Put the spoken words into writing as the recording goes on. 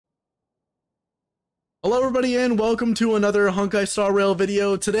Hello everybody and welcome to another Honkai Star Rail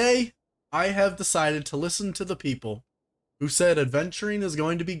video. Today, I have decided to listen to the people who said adventuring is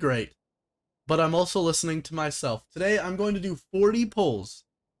going to be great, but I'm also listening to myself. Today, I'm going to do 40 pulls.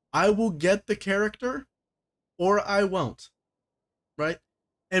 I will get the character or I won't, right?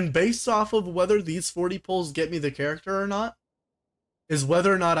 And based off of whether these 40 pulls get me the character or not, is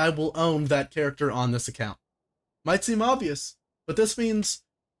whether or not I will own that character on this account. Might seem obvious, but this means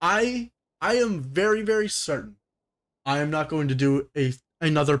I am very, very certain I am not going to do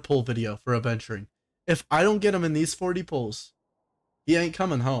another pull video for Aventuring. If I don't get him in these 40 pulls, he ain't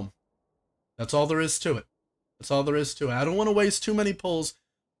coming home. That's all there is to it. That's all there is to it. I don't want to waste too many pulls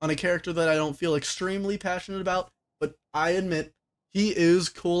on a character that I don't feel extremely passionate about, but I admit he is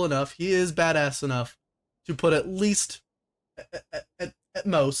cool enough, he is badass enough to put at least, at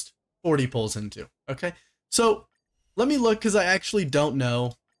most, 40 pulls into, okay? So, let me look, because I actually don't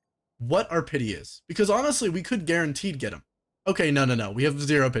know what our pity is, because honestly we could guaranteed get him. Okay, no, we have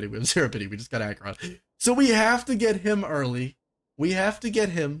zero pity. We just got Aquious. So we have to get him early. We have to get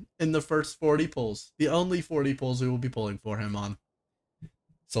him in the first 40 pulls, the only 40 pulls we will be pulling for him on.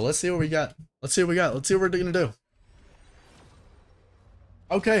 So let's see what we got. Let's see what we're gonna do.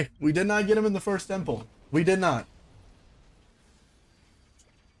 Okay, we did not get him in the first 10 pull. We did not.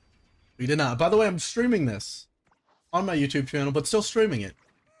 By the way, I'm streaming this on my YouTube channel, but still streaming it.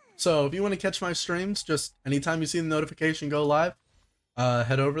 So if you want to catch my streams, just anytime you see the notification go live,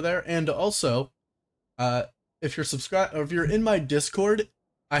 head over there. And also, if you're subscribed or if you're in my Discord,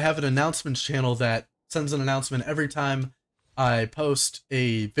 I have an announcements channel that sends an announcement every time I post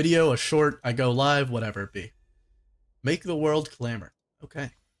a video, a short, I go live, whatever it be. Make the world clamor.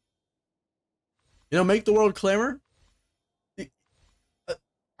 Okay. You know, make the world clamor.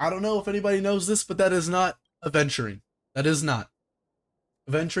 I don't know if anybody knows this, but that is not adventuring. That is not.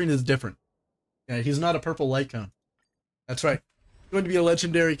 Aventuring is different. Yeah, he's not a purple light cone. That's right. He's going to be a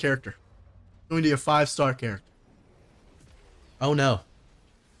legendary character. He's going to be a 5-star character. Oh no.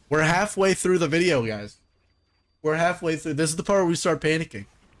 We're halfway through the video, guys. We're halfway through. This is the part where we start panicking.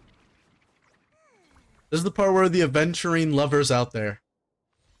 This is the part where the aventuring lovers out there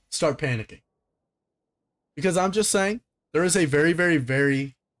start panicking. Because I'm just saying, there is a very, very,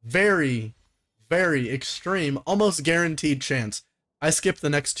 very, very, very extreme, almost guaranteed chance I skip the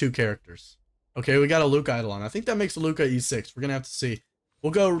next 2 characters. Okay, we got a Luke Eidolon. I think that makes a Luca E6. We're gonna have to see.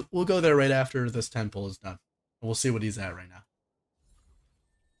 We'll go there right after this 10 pull is done. And we'll see what he's at right now.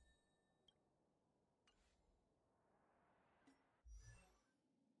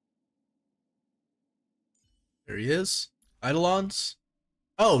 There he is. Eidolons.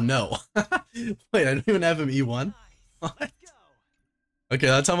 Oh no. Wait, I don't even have him E1. What? Okay,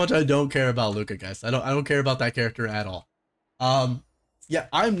 that's how much I don't care about Luca, guys. I don't care about that character at all. Yeah,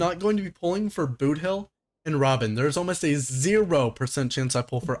 I'm not going to be pulling for Boot Hill and Robin. There's almost a 0% chance I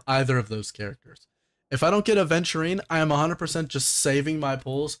pull for either of those characters. If I don't get Aventurine, I am 100% just saving my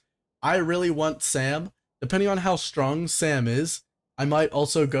pulls. I really want Sam. Depending on how strong Sam is, I might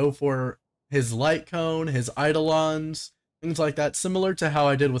also go for his Light Cone, his Eidolons, things like that, similar to how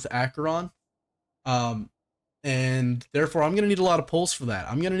I did with Acheron. And therefore, I'm going to need a lot of pulls for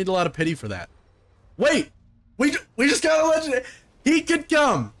that. I'm going to need a lot of pity for that. Wait! We just got a legendary. He could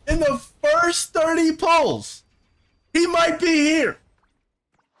come in the first 30 pulls. He might be here.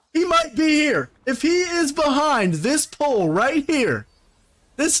 He might be here. If he is behind this pull right here,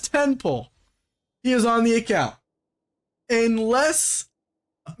 this 10 pull, he is on the account. Unless,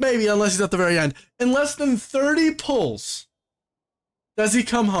 maybe unless he's at the very end, in less than 30 pulls, does he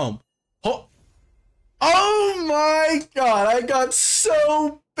come home? Oh my god, I got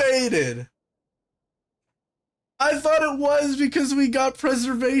so baited. I thought it was because we got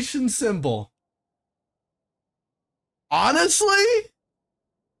preservation symbol. Honestly,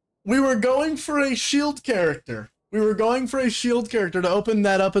 we were going for a shield character. We were going for a shield character to open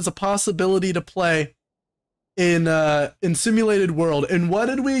that up as a possibility to play in Simulated World. And what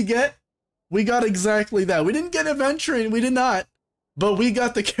did we get? We got exactly that. We didn't get Aventuring, we did not. But we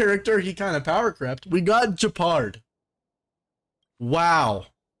got the character he kind of power crept. We got Japard. Wow.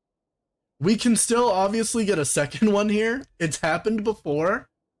 We can still obviously get a second one here. It's happened before.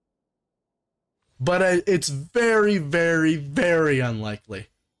 But it's very, very, very unlikely.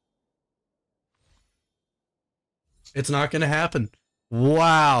 It's not going to happen.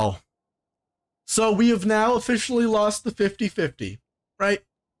 Wow. So we have now officially lost the 50-50, right?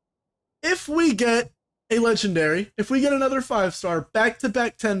 If we get a legendary, if we get another 5-star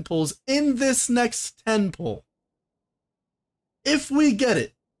back-to-back 10 pulls in this next 10 pull, if we get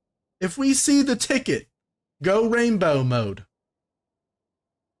it, if we see the ticket go rainbow mode,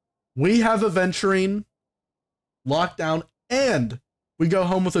 we have Aventuring lockdown, and we go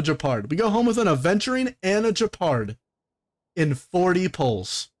home with a Japard. We go home with an Aventurine and a Japard in 40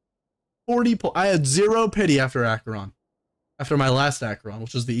 pulls. 40 pulls. I had zero pity after Acheron. After my last Acheron,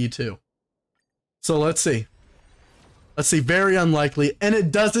 which was the E2. So let's see. Let's see. Very unlikely. And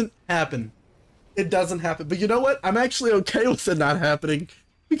it doesn't happen. It doesn't happen. But you know what? I'm actually okay with it not happening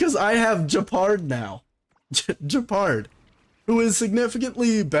because I have Japard now. Japard, who is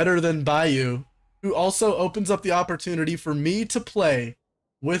significantly better than Bayou, who also opens up the opportunity for me to play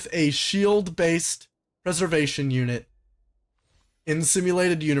with a shield-based preservation unit in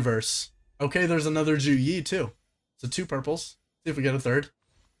Simulated Universe. Okay, there's another Ju Yi too. So 2 purples. See if we get a third.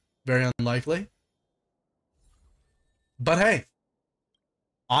 Very unlikely. But hey,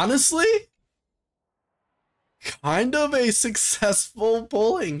 honestly, kind of a successful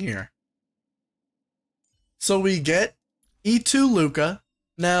pulling here. So we get E2 Luca.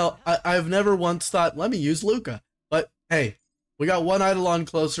 Now, I've never once thought, let me use Luca. But hey, we got one Eidolon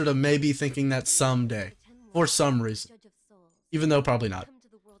closer to maybe thinking that someday, for some reason. Even though probably not.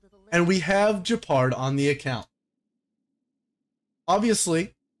 And we have Japard on the account.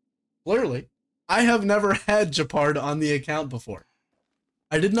 Obviously, clearly, I have never had Japard on the account before.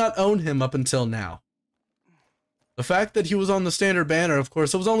 I did not own him up until now. The fact that he was on the standard banner, of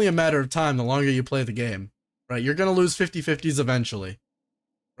course, it was only a matter of time the longer you play the game. Right? You're going to lose 50-50s eventually.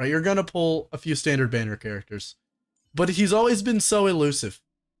 Right? You're going to pull a few standard banner characters. But he's always been so elusive.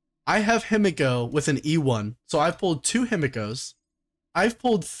 I have Himiko with an E1, so I've pulled 2 Himikos. I've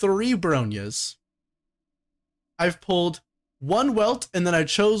pulled 3 Bronyas. I've pulled 1 Welt, and then I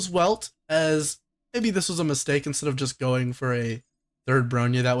chose Welt as maybe this was a mistake instead of just going for a 3rd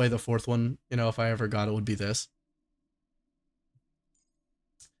Bronya. That way the 4th one, you know, if I ever got it, would be this.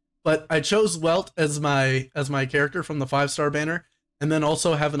 But I chose Welt as my character from the 5-star banner, and then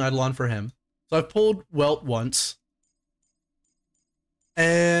also have an Eidolon for him. So I've pulled Welt once.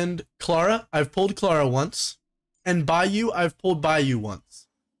 And Clara, I've pulled Clara once. And Bayou, I've pulled Bayou once.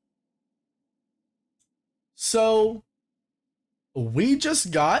 So we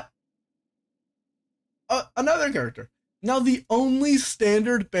just got another character. Now, the only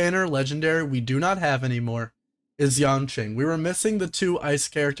standard banner legendary we do not have anymore is Yanqing. We were missing the 2 ice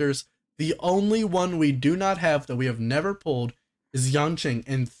characters. The only one we do not have that we have never pulled is Yanqing.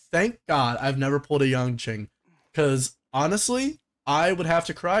 And thank God I've never pulled a Yanqing. Because honestly, I would have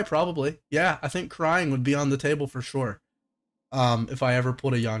to cry probably. Yeah, I think crying would be on the table for sure. If I ever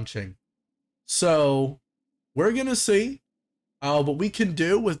pulled a Yanqing. So we're going to see what we can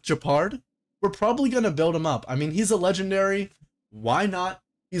do with Japard. We're probably going to build him up. I mean, he's a legendary. Why not?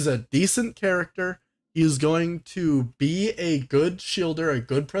 He's a decent character. He's going to be a good shielder, a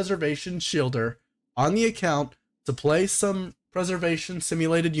good preservation shielder on the account to play some preservation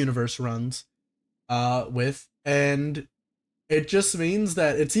simulated universe runs with. And it just means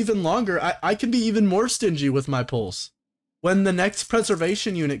that it's even longer. I can be even more stingy with my pulls. When the next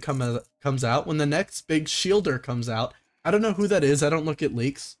preservation unit comes out, when the next big shielder comes out, I don't know who that is. I don't look at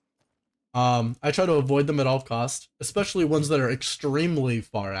leaks. I try to avoid them at all costs, especially ones that are extremely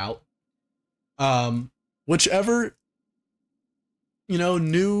far out. Whichever, you know,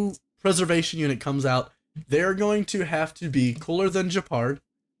 new preservation unit comes out, they're going to have to be cooler than Japard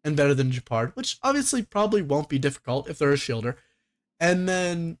and better than Japard, which obviously probably won't be difficult if they're a shielder. And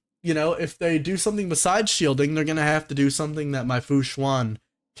then, you know, if they do something besides shielding, they're going to have to do something that my Fu Xuan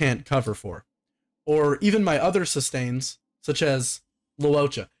can't cover for. Or even my other sustains, such as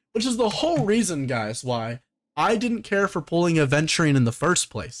Luocha. Which is the whole reason, guys, why I didn't care for pulling Aventurine in the first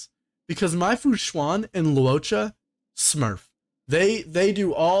place. Because my Fu Xuan and Luocha, smurf. They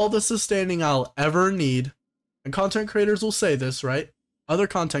do all the sustaining I'll ever need. And content creators will say this, right? Other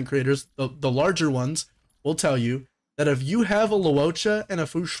content creators, the larger ones, will tell you that if you have a Luocha and a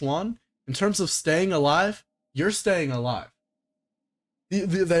Fu Xuan, in terms of staying alive, you're staying alive.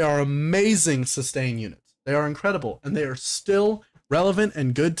 They are amazing sustain units. They are incredible. And they are still relevant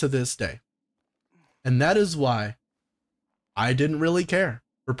and good to this day. And that is why I didn't really care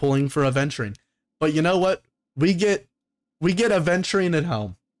for pulling for Aventurine. But you know what? We get Aventurine at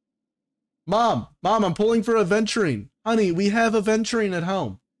home. Mom, I'm pulling for Aventurine. Honey, we have Aventurine at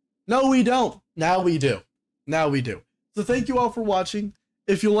home. No, we don't. Now we do. Now we do. So thank you all for watching.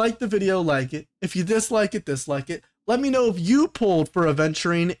 If you like the video, like it. If you dislike it, dislike it. Let me know if you pulled for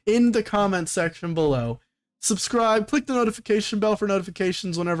Aventurine in the comment section below. Subscribe, click the notification bell for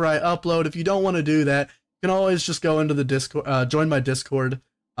notifications whenever I upload. If you don't want to do that, you can always just go into the Discord, join my Discord.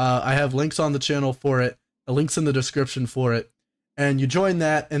 I have links on the channel for it, links in the description for it. And you join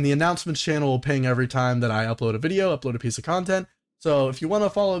that, and the announcements channel will ping every time that I upload a video, upload a piece of content. So if you want to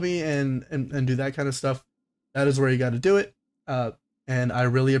follow me and do that kind of stuff, That is where you got to do it. And I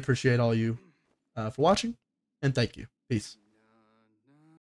really appreciate all you for watching, and thank you. Peace.